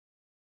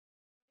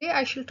Today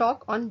I shall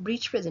talk on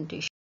breech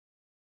presentation.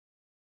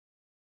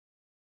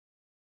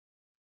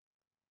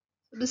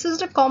 This is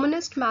the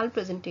commonest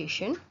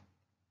malpresentation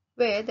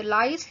where the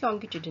lie is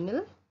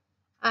longitudinal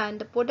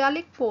and the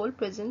podalic pole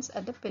presents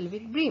at the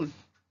pelvic brim.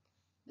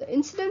 The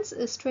incidence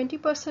is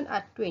 20%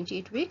 at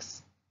 28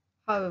 weeks.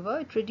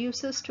 However, it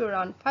reduces to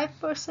around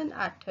 5%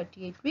 at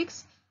 38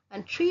 weeks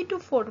and 3 to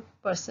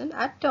 4%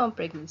 at term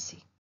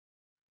pregnancy.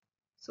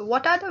 So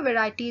what are the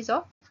varieties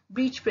of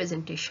breech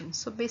presentation?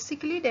 So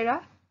basically there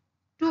are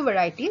two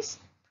varieties.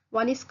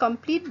 One is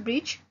complete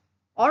breech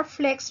or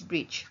flex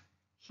breech.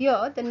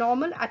 Here the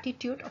normal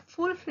attitude of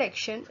full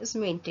flexion is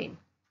maintained.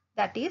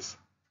 That is,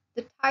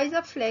 the thighs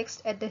are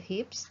flexed at the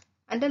hips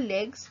and the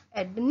legs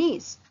at the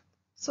knees.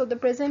 So the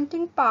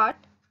presenting part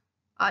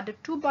are the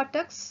two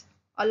buttocks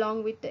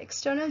along with the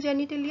external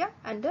genitalia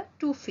and the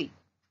 2 feet.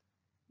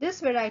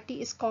 This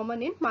variety is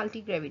common in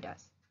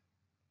multigravidas.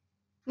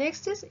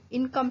 Next is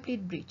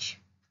incomplete breech.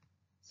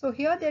 So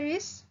here there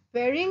is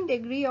varying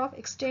degree of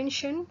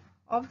extension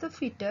of the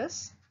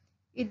fetus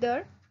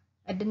either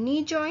at the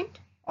knee joint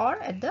or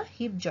at the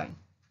hip joint.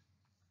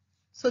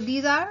 So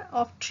these are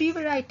of three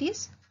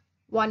varieties.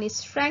 One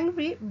is frank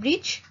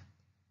breech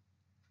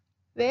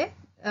where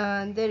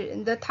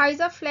the thighs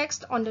are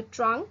flexed on the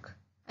trunk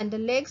and the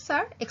legs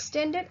are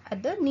extended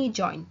at the knee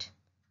joint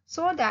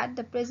so that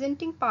the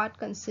presenting part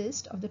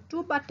consists of the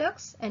two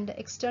buttocks and the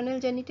external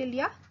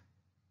genitalia,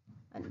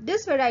 and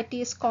this variety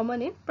is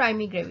common in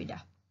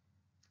primigravida.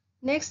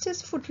 Next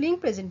is footling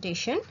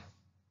presentation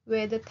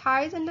where the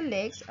thighs and the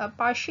legs are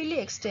partially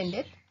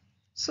extended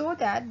so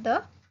that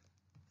the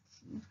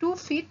 2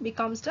 feet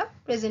becomes the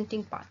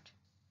presenting part.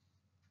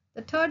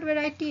 The third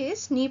variety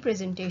is knee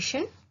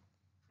presentation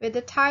where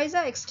the thighs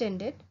are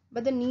extended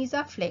but the knees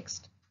are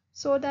flexed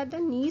so that the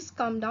knees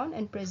come down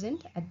and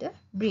present at the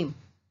brim.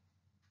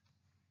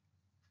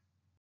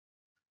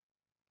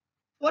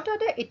 What are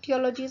the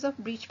etiologies of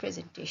breech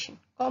presentation?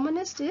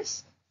 Commonest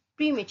is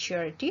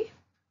prematurity.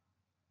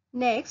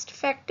 Next,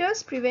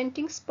 factors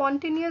preventing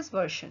spontaneous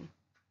version.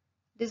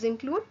 These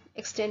include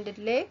extended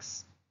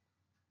legs,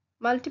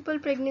 multiple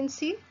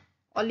pregnancy,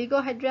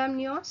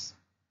 oligohydramnios,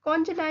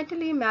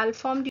 congenitally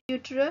malformed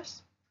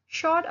uterus,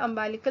 short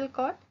umbilical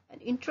cord, and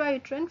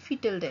intrauterine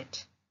fetal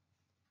death.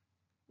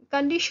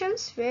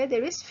 Conditions where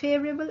there is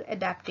favorable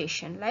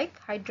adaptation like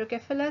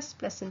hydrocephalus,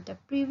 placenta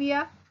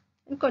previa,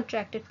 and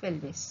contracted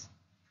pelvis.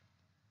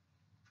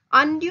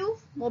 Undue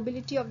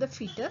mobility of the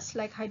fetus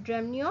like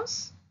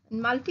hydramnios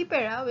and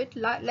multipara with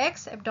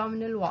lax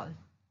abdominal wall.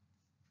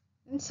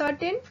 And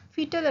certain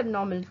fetal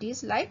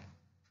abnormalities like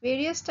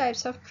various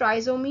types of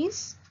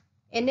trisomies,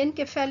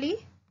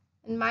 anencephaly,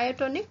 and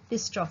myotonic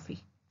dystrophy.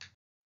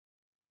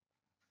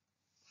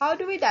 How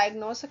do we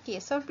diagnose a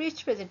case of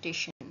breech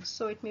presentation?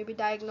 So it may be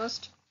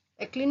diagnosed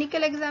by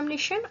clinical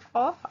examination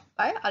or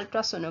by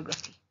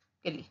ultrasonography.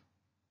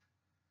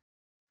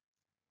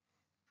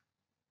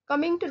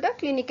 Coming to the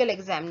clinical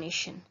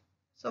examination.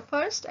 So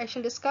first I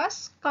shall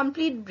discuss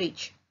complete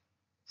breech.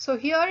 So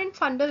here in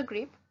fundal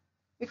grip,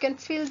 you can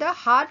feel the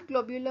hard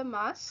globular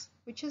mass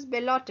which is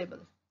ballotable.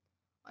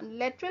 On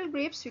lateral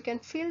grips, you can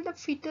feel the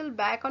fetal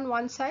back on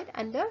one side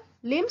and the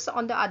limbs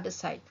on the other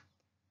side.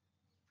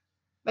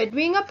 By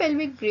doing a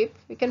pelvic grip,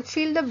 we can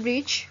feel the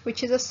breech,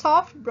 which is a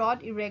soft,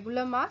 broad,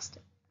 irregular mass,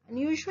 and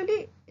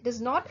usually it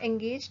is not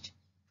engaged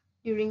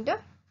during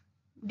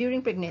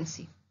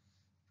pregnancy.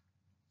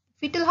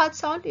 Fetal heart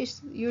sound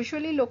is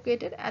usually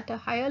located at a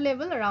higher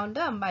level around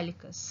the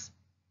umbilicus.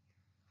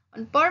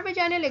 On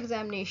pervaginal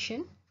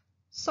examination,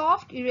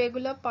 soft,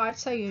 irregular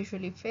parts are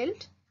usually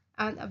felt,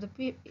 and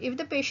if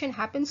the patient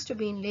happens to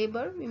be in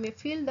labor, we may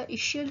feel the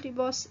ischial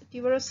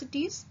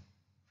tuberosities,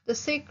 the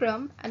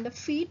sacrum, and the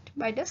feet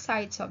by the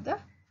sides of the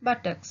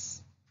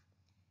buttocks.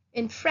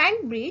 In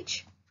frank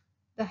breech,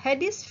 the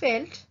head is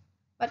felt,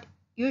 but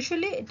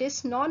usually it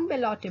is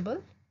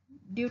non-ballotable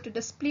due to the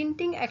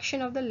splinting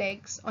action of the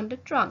legs on the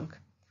trunk.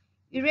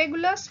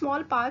 Irregular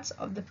small parts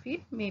of the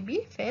feet may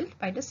be felt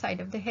by the side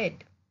of the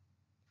head.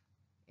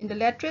 In the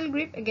lateral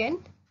grip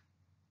again,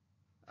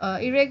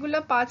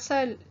 irregular parts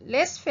are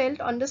less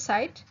felt on the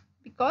side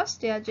because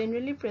they are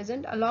generally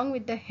present along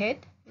with the head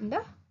in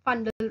the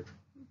fundal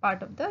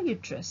part of the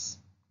uterus.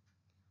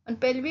 On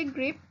pelvic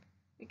grip,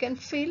 we can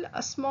feel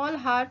a small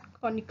hard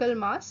conical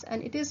mass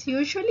and it is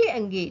usually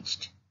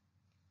engaged.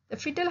 The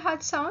fetal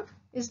heart sound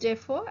is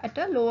therefore at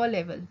a lower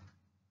level.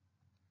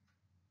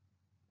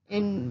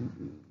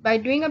 By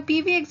doing a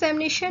PV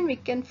examination, we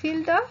can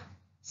feel the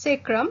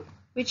sacrum,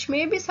 which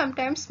may be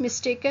sometimes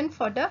mistaken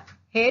for the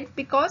head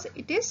because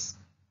it is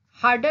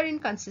harder in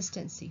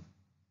consistency.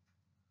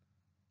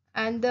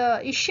 And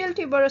the ischial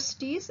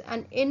tuberosities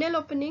and anal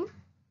opening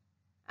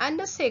and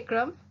the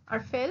sacrum are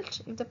felt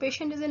if the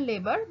patient is in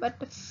labor, but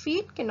the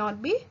feet cannot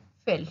be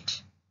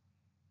felt.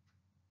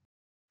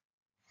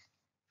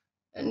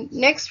 And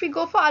next we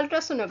go for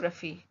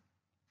ultrasonography.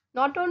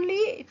 Not only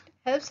it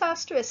helps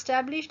us to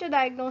establish the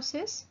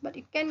diagnosis, but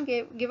it can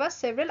give us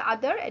several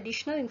other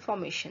additional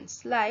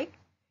informations like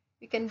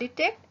we can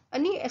detect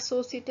any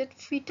associated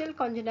fetal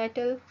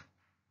congenital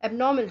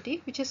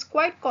abnormality, which is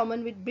quite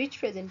common with breech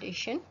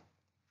presentation,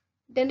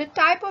 then the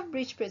type of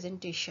breech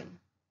presentation,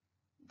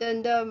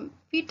 then the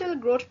fetal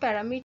growth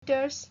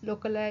parameters,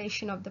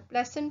 localization of the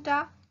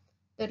placenta,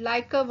 the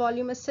Leica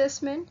volume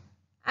assessment,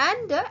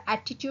 and the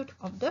attitude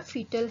of the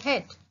fetal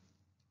head.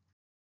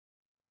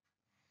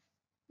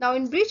 Now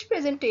in breech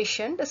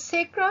presentation, the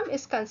sacrum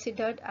is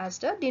considered as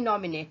the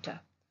denominator.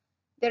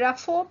 There are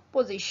 4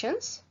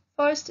 positions.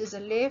 First is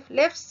the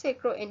left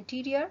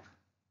sacro-anterior,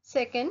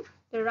 second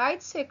the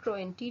right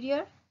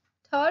sacro-anterior,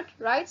 third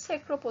right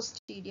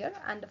sacro-posterior,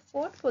 and the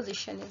fourth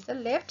position is the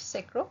left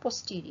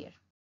sacro-posterior.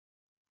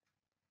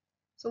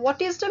 So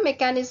what is the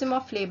mechanism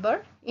of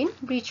labor in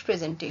breech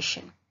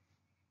presentation?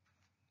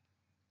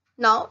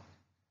 Now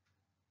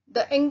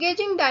the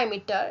engaging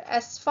diameter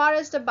as far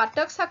as the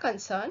buttocks are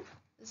concerned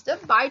is the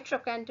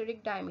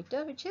bitrochanteric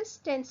diameter, which is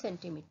 10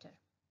 cm.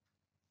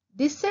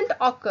 Descent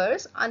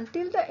occurs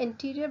until the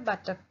anterior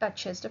buttock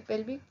touches the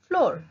pelvic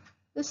floor.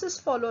 This is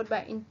followed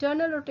by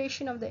internal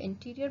rotation of the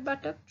anterior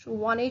buttock through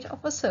 1/8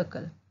 of a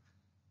circle.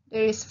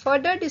 There is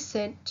further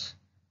descent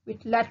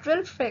with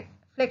lateral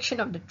flexion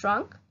of the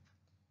trunk,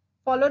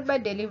 followed by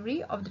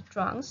delivery of the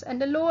trunks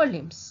and the lower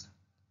limbs.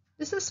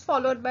 This is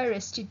followed by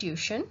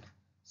restitution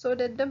so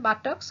that the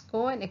buttocks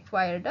go and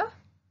acquire the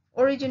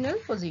original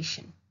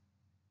position.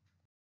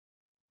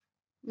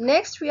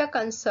 Next, we are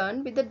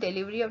concerned with the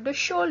delivery of the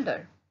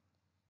shoulder.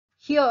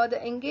 Here,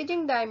 the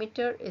engaging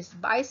diameter is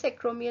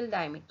bisacromial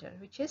diameter,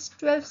 which is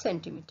 12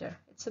 cm.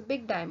 It's a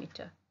big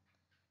diameter.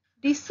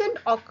 Descent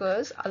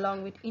occurs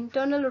along with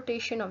internal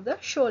rotation of the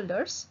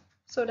shoulders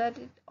so that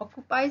it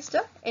occupies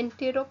the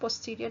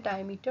antero-posterior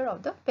diameter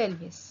of the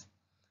pelvis.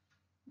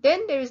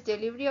 Then there is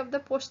delivery of the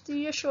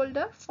posterior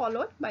shoulder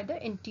followed by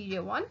the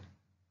anterior one,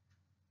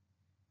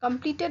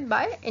 completed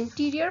by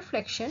anterior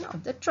flexion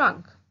of the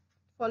trunk,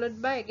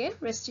 followed by again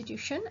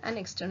restitution and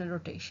external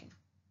rotation.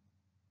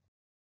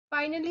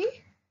 Finally,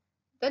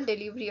 the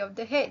delivery of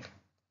the head.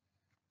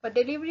 For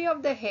delivery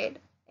of the head,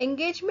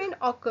 engagement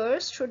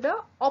occurs through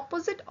the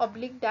opposite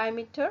oblique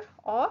diameter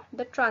or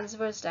the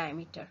transverse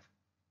diameter.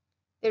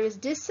 There is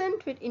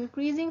descent with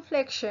increasing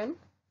flexion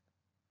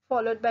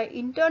followed by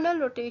internal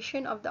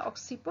rotation of the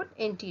occiput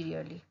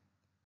anteriorly.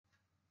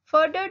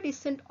 Further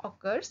descent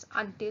occurs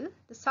until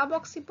the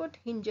subocciput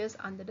hinges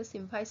under the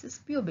symphysis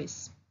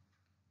pubis.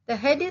 The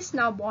head is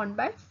now borne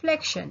by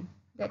flexion,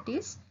 that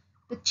is,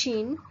 the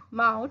chin,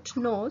 mouth,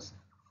 nose,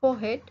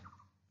 forehead,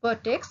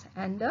 vertex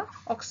and the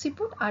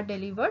occiput are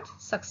delivered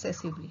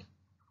successively.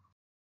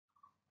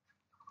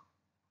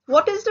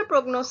 What is the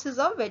prognosis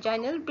of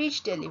vaginal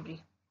breech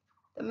delivery?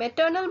 The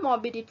maternal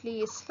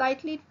morbidity is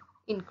slightly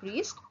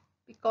increased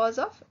because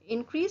of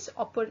increased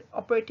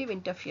operative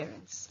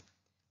interference.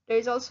 There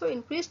is also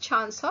increased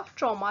chance of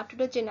trauma to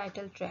the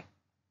genital tract.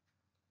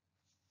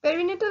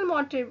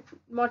 Perinatal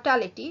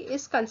mortality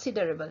is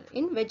considerable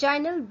in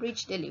vaginal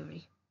breech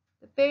delivery.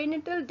 The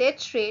perinatal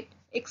death rate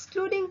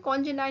excluding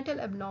congenital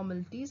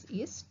abnormalities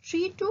is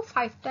 3 to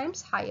 5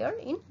 times higher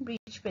in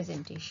breech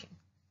presentation.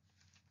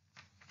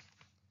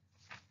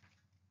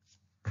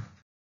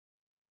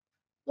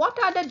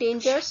 What are the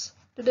dangers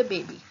to the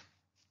baby?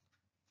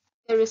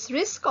 There is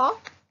risk of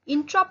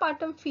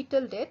intrapartum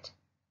fetal death,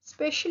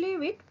 especially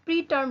with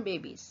preterm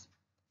babies.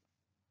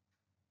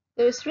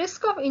 There is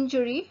risk of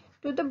injury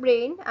to the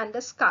brain and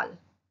the skull.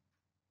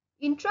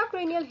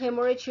 Intracranial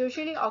hemorrhage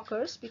usually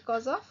occurs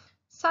because of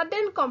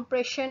sudden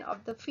compression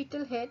of the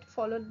fetal head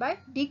followed by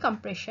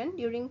decompression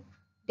during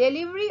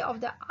delivery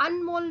of the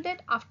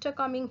unmolded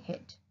aftercoming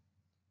head,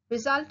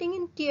 resulting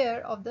in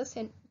tear of the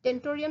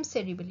tentorium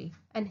cerebelli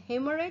and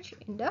hemorrhage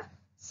in the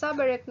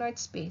subarachnoid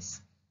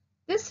space.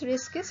 This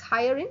risk is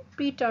higher in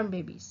preterm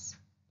babies.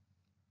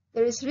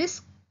 There is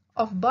risk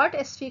of birth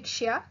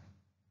asphyxia,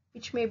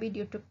 which may be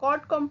due to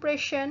cord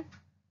compression.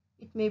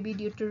 It may be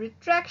due to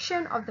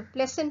retraction of the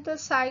placental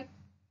side.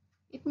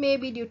 It may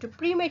be due to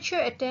premature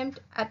attempt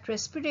at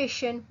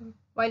respiration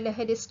while the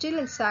head is still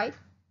inside.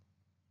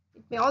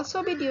 It may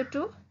also be due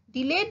to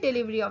delayed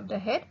delivery of the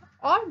head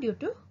or due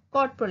to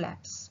cord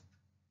prolapse.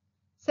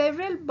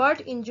 Several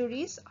birth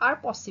injuries are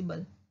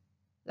possible,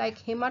 like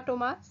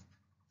hematomas,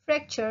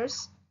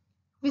 fractures,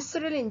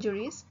 visceral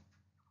injuries,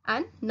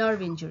 and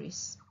nerve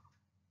injuries.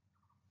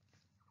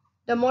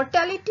 The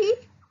mortality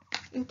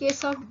in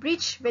case of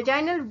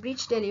vaginal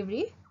breech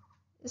delivery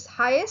is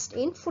highest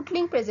in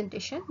footling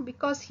presentation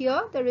because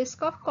here the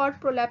risk of cord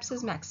prolapse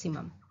is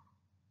maximum.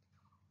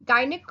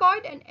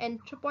 Gynecoid and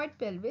anthropoid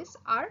pelvis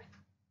are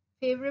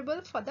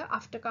favorable for the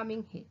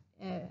aftercoming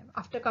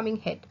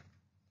head.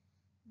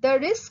 The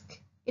risk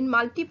in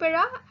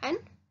multipara and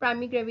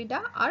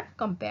primigravida are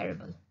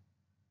comparable.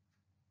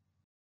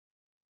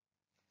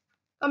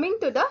 Coming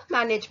to the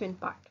management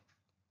part.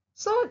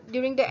 So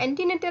during the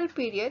antenatal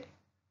period,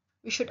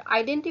 we should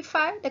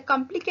identify the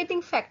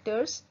complicating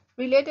factors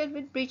related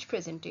with breech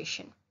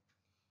presentation.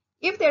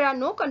 If there are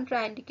no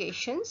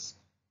contraindications,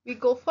 we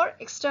go for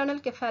external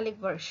cephalic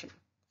version.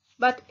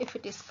 But if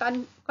it is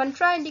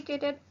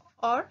contraindicated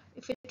or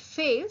if it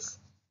fails,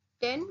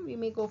 then we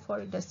may go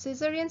for the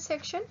cesarean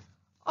section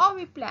or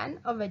we plan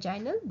a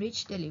vaginal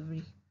breech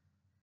delivery.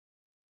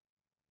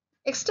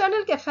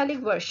 External cephalic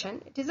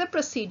version. It is a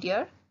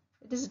procedure.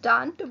 It is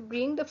done to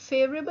bring the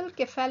favorable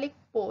cephalic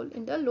pole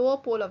in the lower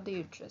pole of the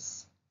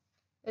uterus.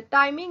 The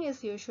timing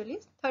is usually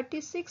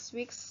 36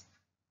 weeks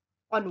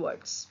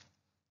onwards.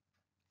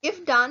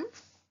 If done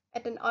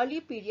at an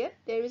early period,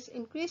 there is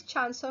increased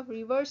chance of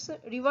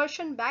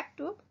reversion back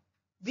to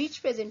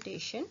breech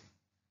presentation.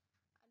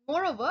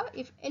 Moreover,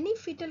 if any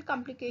fetal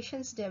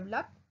complications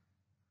develop,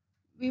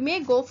 we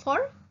may go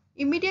for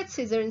immediate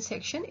cesarean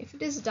section if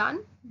it is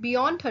done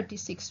beyond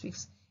 36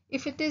 weeks.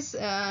 If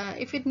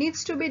it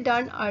needs to be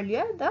done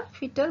earlier, the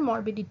fetal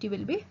morbidity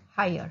will be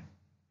higher.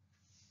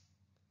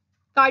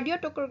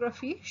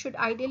 Cardiotocography should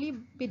ideally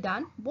be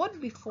done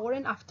both before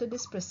and after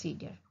this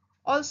procedure.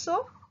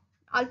 Also,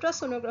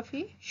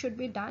 ultrasonography should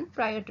be done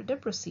prior to the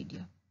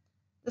procedure.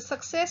 The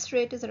success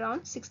rate is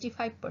around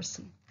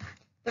 65%.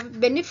 The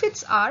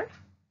benefits are,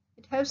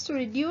 it helps to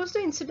reduce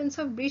the incidence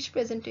of breech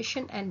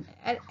presentation and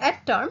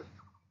at term.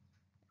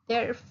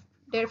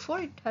 Therefore,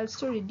 it helps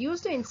to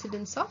reduce the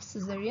incidence of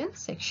cesarean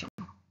section.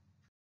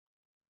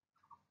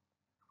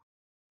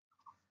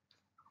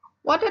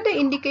 What are the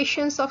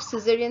indications of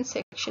cesarean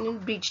section in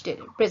breech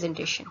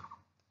presentation?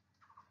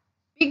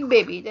 Big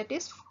baby, that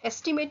is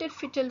estimated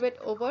fetal weight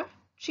over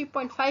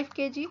 3.5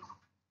 kg.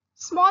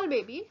 Small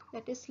baby,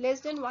 that is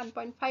less than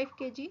 1.5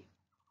 kg.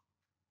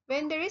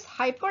 When there is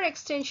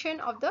hyperextension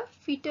of the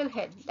fetal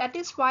head, that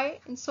is why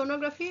in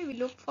sonography we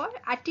look for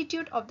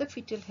attitude of the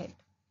fetal head.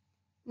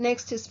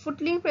 Next is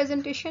footling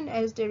presentation,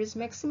 as there is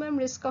maximum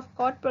risk of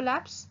cord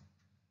prolapse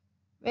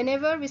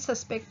whenever we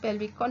suspect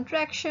pelvic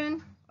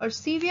contraction or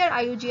severe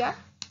IUGR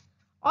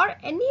or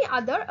any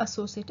other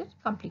associated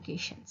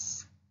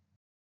complications.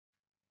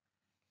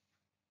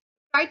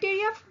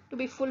 Criteria to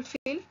be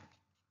fulfilled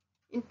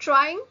in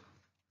trying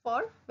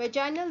for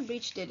vaginal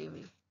breech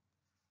delivery.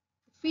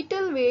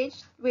 Fetal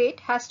weight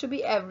has to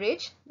be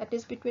average, that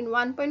is between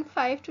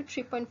 1.5 to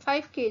 3.5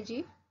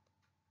 kg.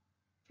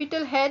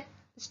 Fetal head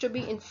is to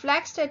be in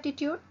flexed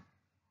attitude.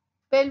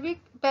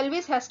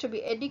 Pelvis has to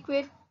be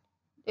adequate.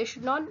 There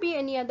should not be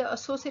any other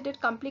associated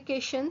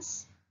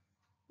complications.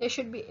 There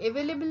should be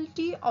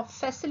availability of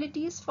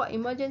facilities for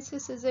emergency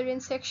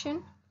cesarean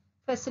section,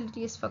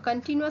 facilities for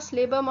continuous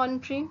labor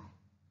monitoring,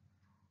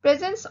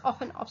 presence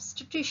of an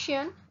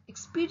obstetrician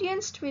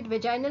experienced with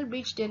vaginal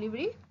breech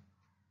delivery,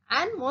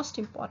 and most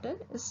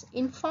important is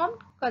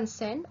informed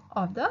consent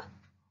of the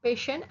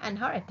patient and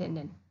her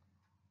attendant.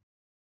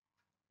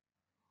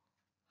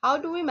 How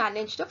do we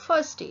manage the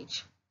first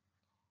stage?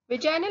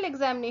 Vaginal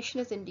examination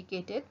is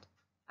indicated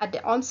at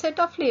the onset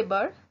of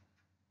labor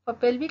for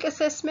pelvic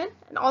assessment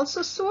and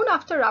also soon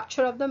after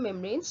rupture of the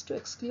membranes to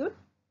exclude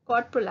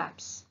cord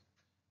prolapse.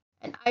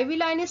 An IV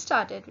line is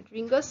started with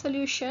Ringer's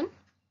solution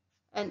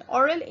and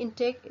oral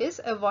intake is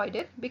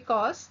avoided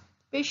because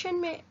the patient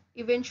may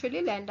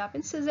eventually land up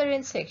in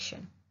cesarean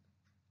section.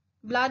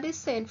 Blood is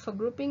sent for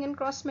grouping and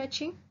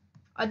cross-matching.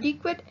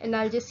 Adequate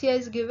analgesia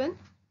is given.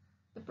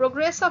 The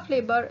progress of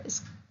labor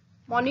is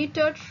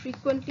monitored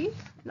frequently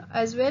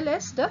as well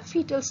as the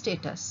fetal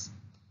status.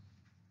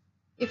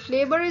 If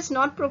labor is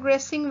not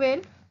progressing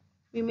well,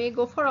 we may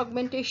go for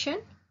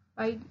augmentation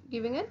by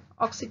giving an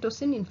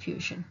oxytocin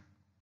infusion.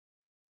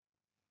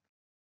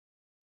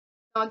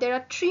 Now there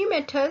are three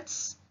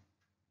methods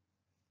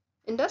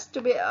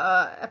to be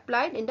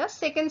applied in the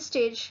second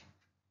stage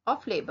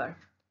of labor.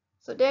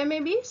 So there may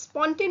be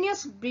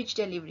spontaneous breech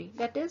delivery,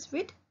 that is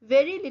with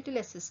very little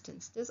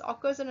assistance. This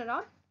occurs in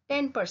around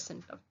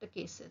 10% of the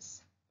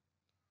cases.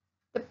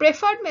 The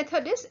preferred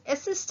method is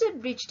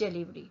assisted breech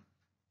delivery,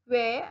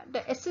 where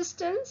the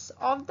assistance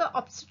of the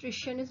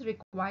obstetrician is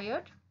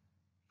required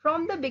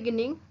from the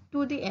beginning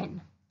to the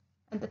end.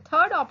 And the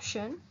third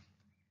option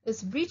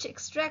is breech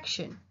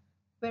extraction,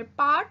 where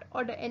part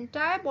or the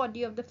entire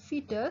body of the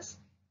fetus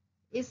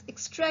is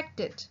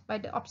extracted by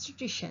the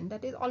obstetrician,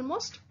 that is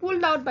almost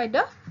pulled out by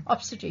the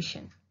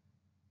obstetrician.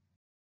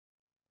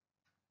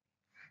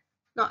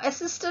 Now,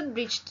 assisted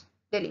breech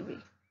delivery.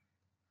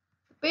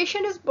 The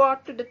patient is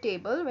brought to the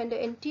table when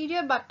the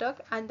anterior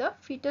buttock and the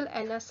fetal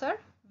anus are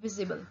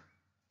visible.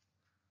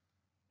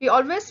 We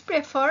always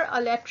prefer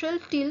a lateral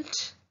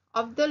tilt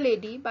of the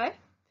lady by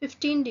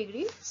 15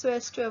 degrees so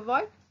as to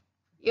avoid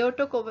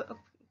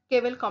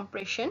aortocaval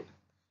compression,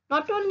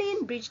 not only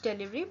in breech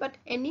delivery but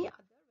any other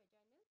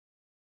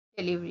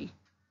delivery.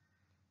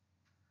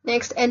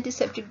 Next,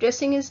 antiseptic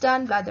dressing is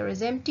done, bladder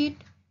is emptied,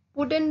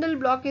 pudendal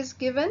block is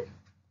given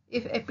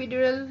if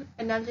epidural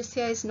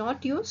analgesia is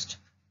not used.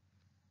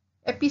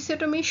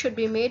 Episiotomy should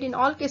be made in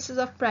all cases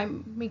of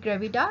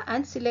primigravida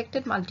and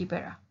selected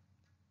multipara.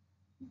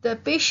 The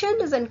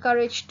patient is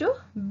encouraged to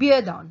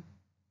bear down.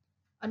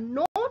 A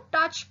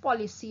no-touch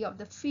policy of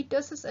the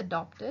fetus is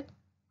adopted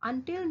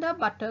until the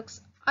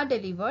buttocks are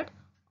delivered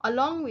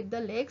along with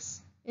the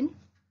legs in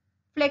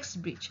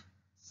flexed breech.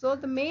 So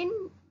the main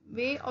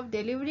way of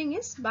delivering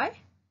is by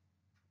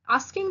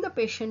asking the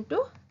patient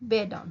to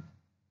bear down.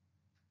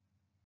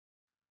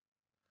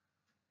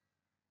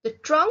 The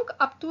trunk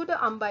up to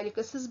the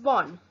umbilicus is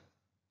borne.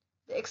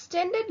 The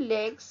extended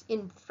legs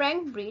in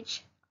frank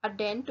breech are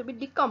then to be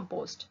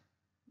decomposed.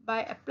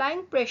 by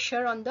applying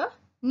pressure on the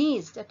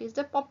knees, that is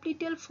the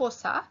popliteal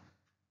fossa,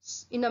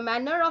 in a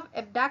manner of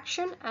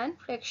abduction and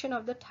flexion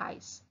of the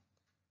thighs.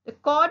 The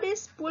cord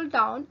is pulled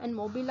down and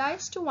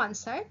mobilized to one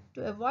side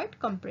to avoid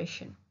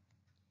compression.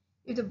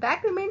 If the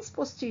back remains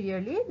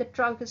posteriorly, the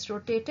trunk is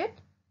rotated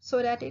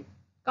so that it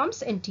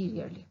comes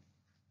anteriorly.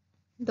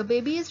 The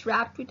baby is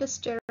wrapped with a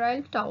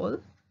sterile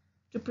towel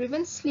to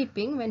prevent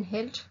slipping when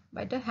held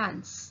by the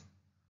hands.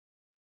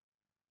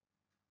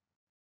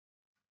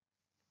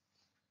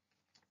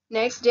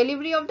 Next,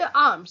 delivery of the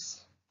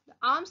arms. The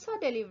arms are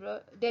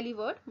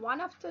delivered one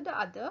after the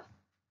other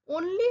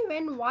only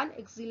when one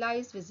axilla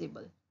is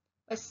visible,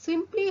 by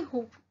simply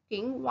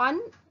hooking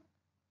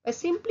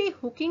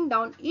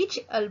down each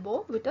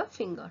elbow with a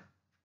finger.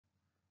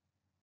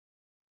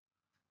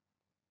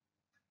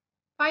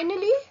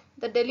 Finally,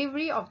 the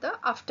delivery of the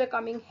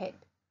aftercoming head.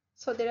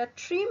 So there are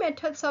three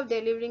methods of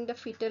delivering the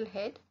fetal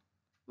head.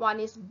 One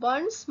is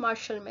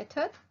Burns-Marshall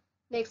method,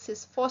 next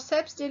is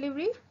forceps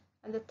delivery,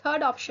 and the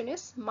third option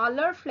is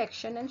malar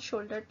flexion and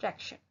shoulder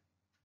traction.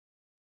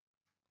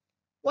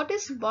 What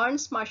is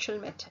Burns-Marshall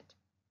method?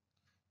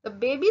 The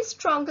baby's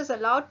trunk is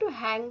allowed to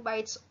hang by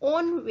its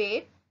own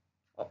weight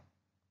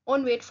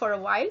for a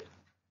while.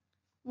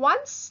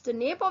 Once the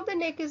nape of the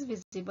neck is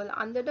visible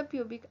under the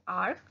pubic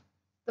arc,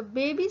 the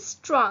baby's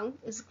trunk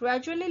is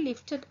gradually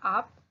lifted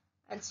up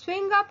and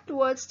swing up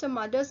towards the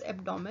mother's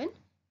abdomen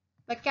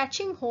by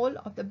catching hold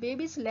of the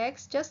baby's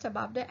legs just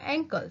above the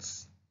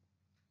ankles.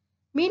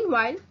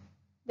 Meanwhile,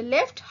 the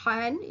left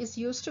hand is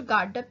used to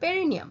guard the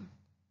perineum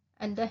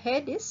and the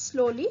head is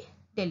slowly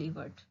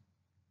delivered.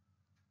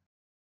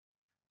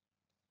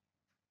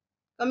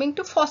 Coming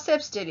to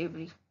forceps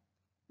delivery.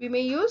 We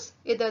may use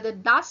either the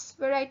Das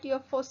variety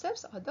of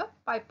forceps or the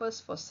Piper's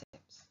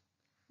forceps.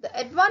 The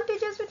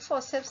advantages with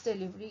forceps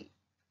delivery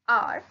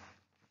are: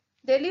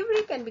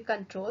 delivery can be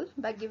controlled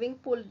by giving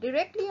pull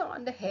directly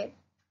on the head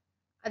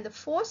and the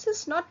force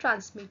is not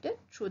transmitted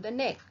through the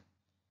neck.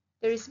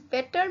 There is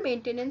better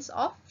maintenance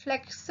of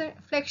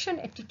flexion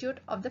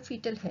attitude of the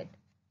fetal head.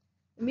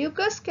 The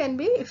mucus can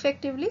be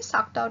effectively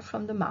sucked out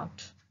from the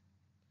mouth.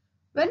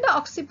 When the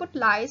occiput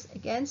lies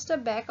against the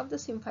back of the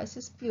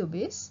symphysis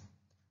pubis,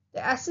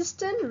 the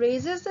assistant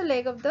raises the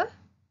leg of the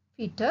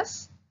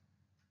fetus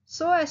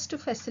so as to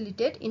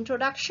facilitate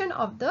introduction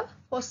of the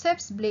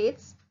forceps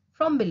blades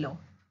from below.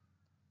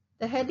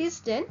 The head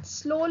is then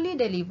slowly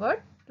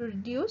delivered to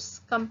reduce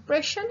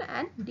compression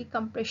and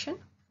decompression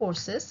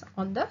forces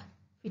on the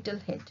fetal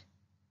head.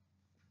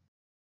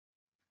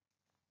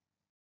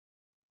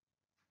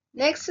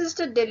 Next is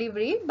the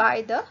delivery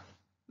by the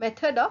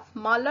method of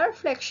malar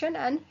flexion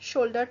and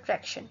shoulder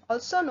traction,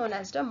 also known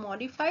as the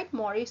modified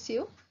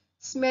Morrisseau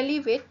smelly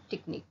weight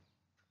technique.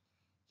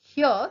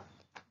 Here,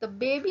 the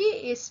baby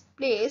is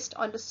placed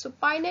on the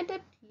supinated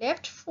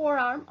left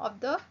forearm of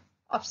the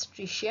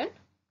obstetrician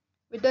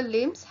with the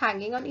limbs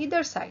hanging on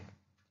either side.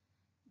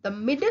 The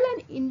middle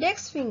and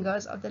index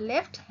fingers of the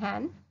left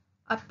hand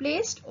are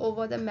placed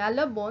over the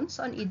malar bones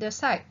on either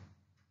side.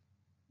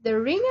 The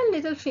ring and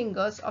little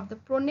fingers of the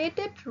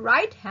pronated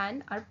right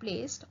hand are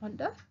placed on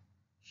the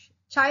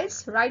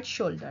child's right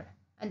shoulder,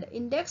 and the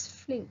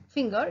index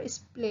finger is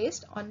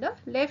placed on the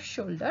left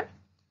shoulder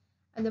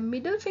and the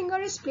middle finger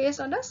is placed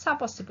on the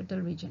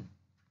suboccipital region.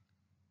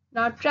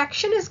 Now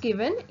traction is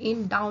given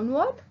in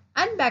downward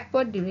and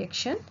backward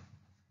direction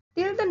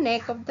till the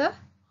nape of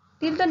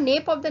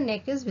the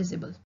neck is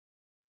visible.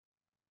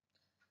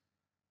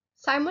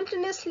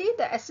 Simultaneously,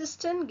 the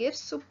assistant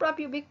gives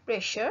suprapubic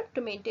pressure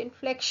to maintain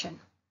flexion.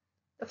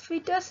 The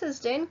fetus is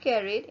then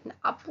carried in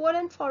upward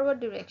and forward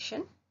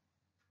direction,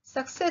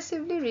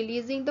 successively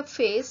releasing the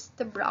face,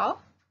 the brow,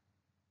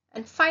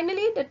 and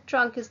finally the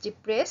trunk is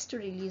depressed to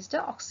release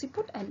the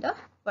occiput and the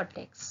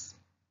vertex.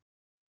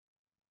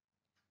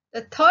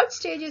 The third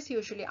stage is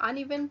usually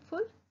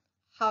uneventful.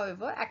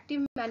 However,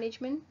 active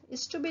management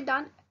is to be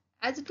done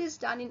as it is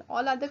done in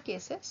all other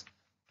cases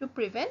to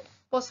prevent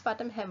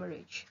postpartum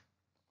hemorrhage.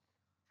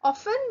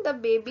 Often the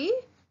baby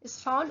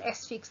is found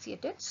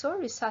asphyxiated, so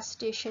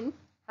resuscitation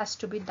has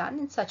to be done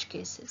in such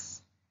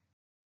cases.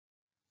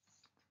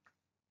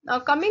 Now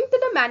coming to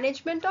the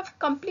management of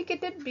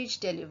complicated breech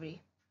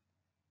delivery.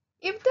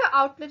 If the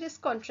outlet is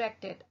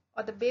contracted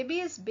or the baby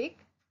is big,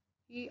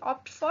 we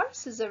opt for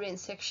cesarean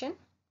section.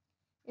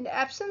 In the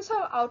absence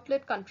of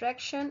outlet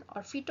contraction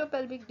or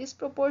fetopelvic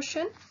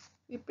disproportion,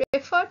 we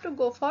prefer to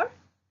go for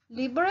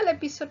liberal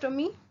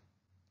episiotomy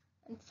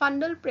and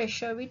fundal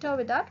pressure with or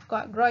without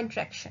groin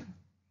traction.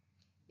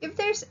 If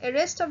there is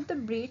arrest of the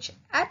breech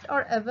at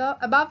or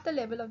above the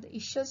level of the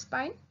ischial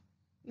spine,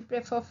 we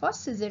prefer for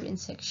cesarean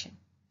section.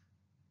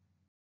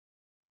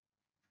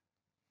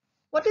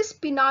 What is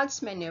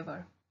Pinard's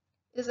maneuver?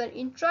 It is an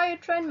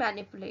intrauterine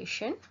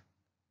manipulation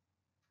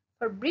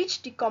for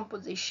breech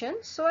decomposition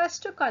so as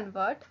to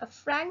convert a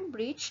frank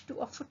breech to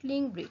a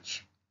footling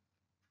breech.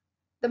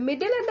 The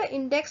middle and the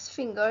index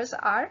fingers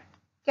are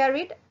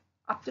carried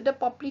up to the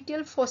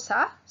popliteal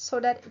fossa so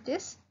that it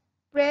is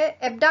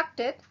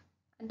abducted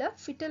and the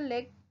fetal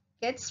leg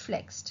gets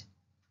flexed.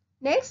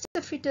 Next,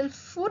 the fetal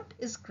foot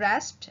is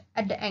grasped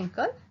at the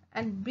ankle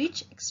and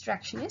breech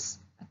extraction is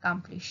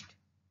accomplished.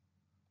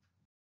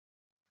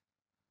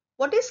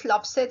 What is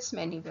Lopsett's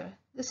maneuver?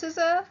 This is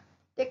a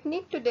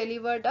technique to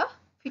deliver the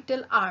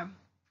fetal arm.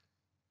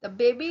 The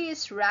baby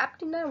is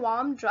wrapped in a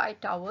warm dry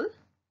towel.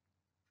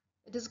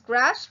 It is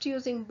grasped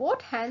using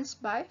both hands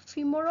by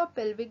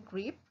femoropelvic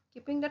grip,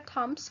 keeping the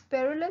thumbs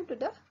parallel to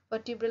the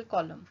vertebral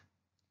column.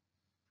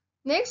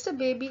 Next, the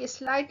baby is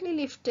slightly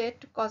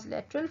lifted to cause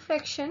lateral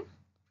flexion.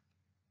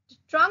 The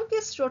trunk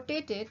is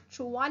rotated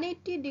through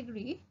 180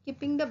 degrees,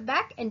 keeping the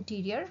back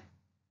anterior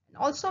and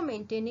also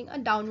maintaining a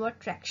downward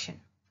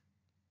traction.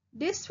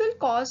 This will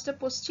cause the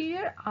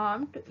posterior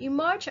arm to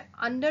emerge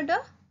under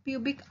the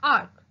pubic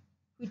arc,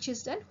 which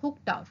is then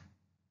hooked out.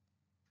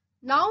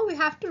 Now we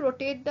have to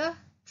rotate the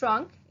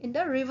trunk in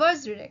the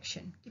reverse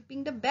direction,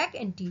 keeping the back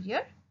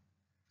anterior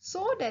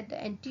so that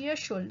the anterior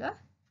shoulder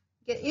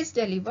is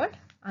delivered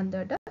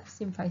under the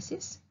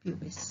symphysis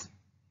pubis.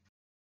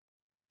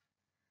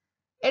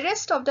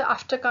 Arrest of the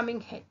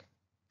aftercoming head.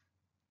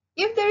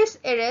 If there is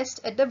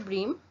arrest at the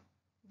brim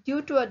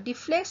due to a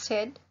deflexed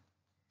head,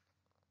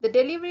 the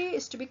delivery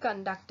is to be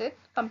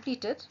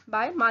completed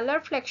by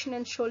malar flexion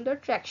and shoulder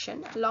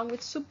traction along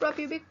with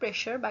suprapubic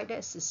pressure by the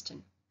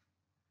assistant.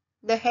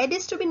 The head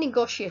is to be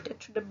negotiated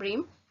through the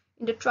brim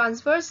in the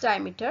transverse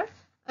diameter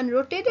and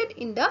rotated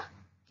in the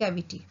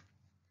cavity.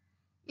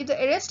 If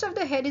the arrest of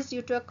the head is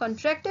due to a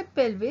contracted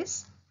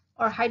pelvis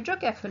or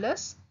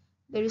hydrocephalus,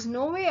 there is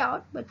no way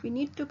out, but we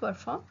need to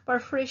perform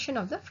perforation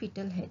of the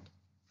fetal head.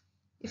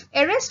 If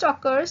arrest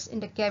occurs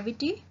in the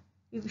cavity,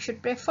 we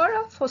should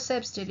prefer a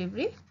forceps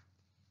delivery.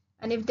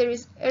 And if there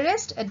is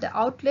arrest at the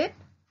outlet,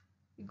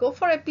 we go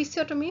for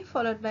episiotomy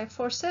followed by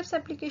forceps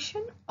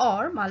application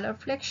or malar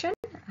flexion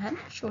and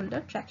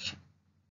shoulder traction.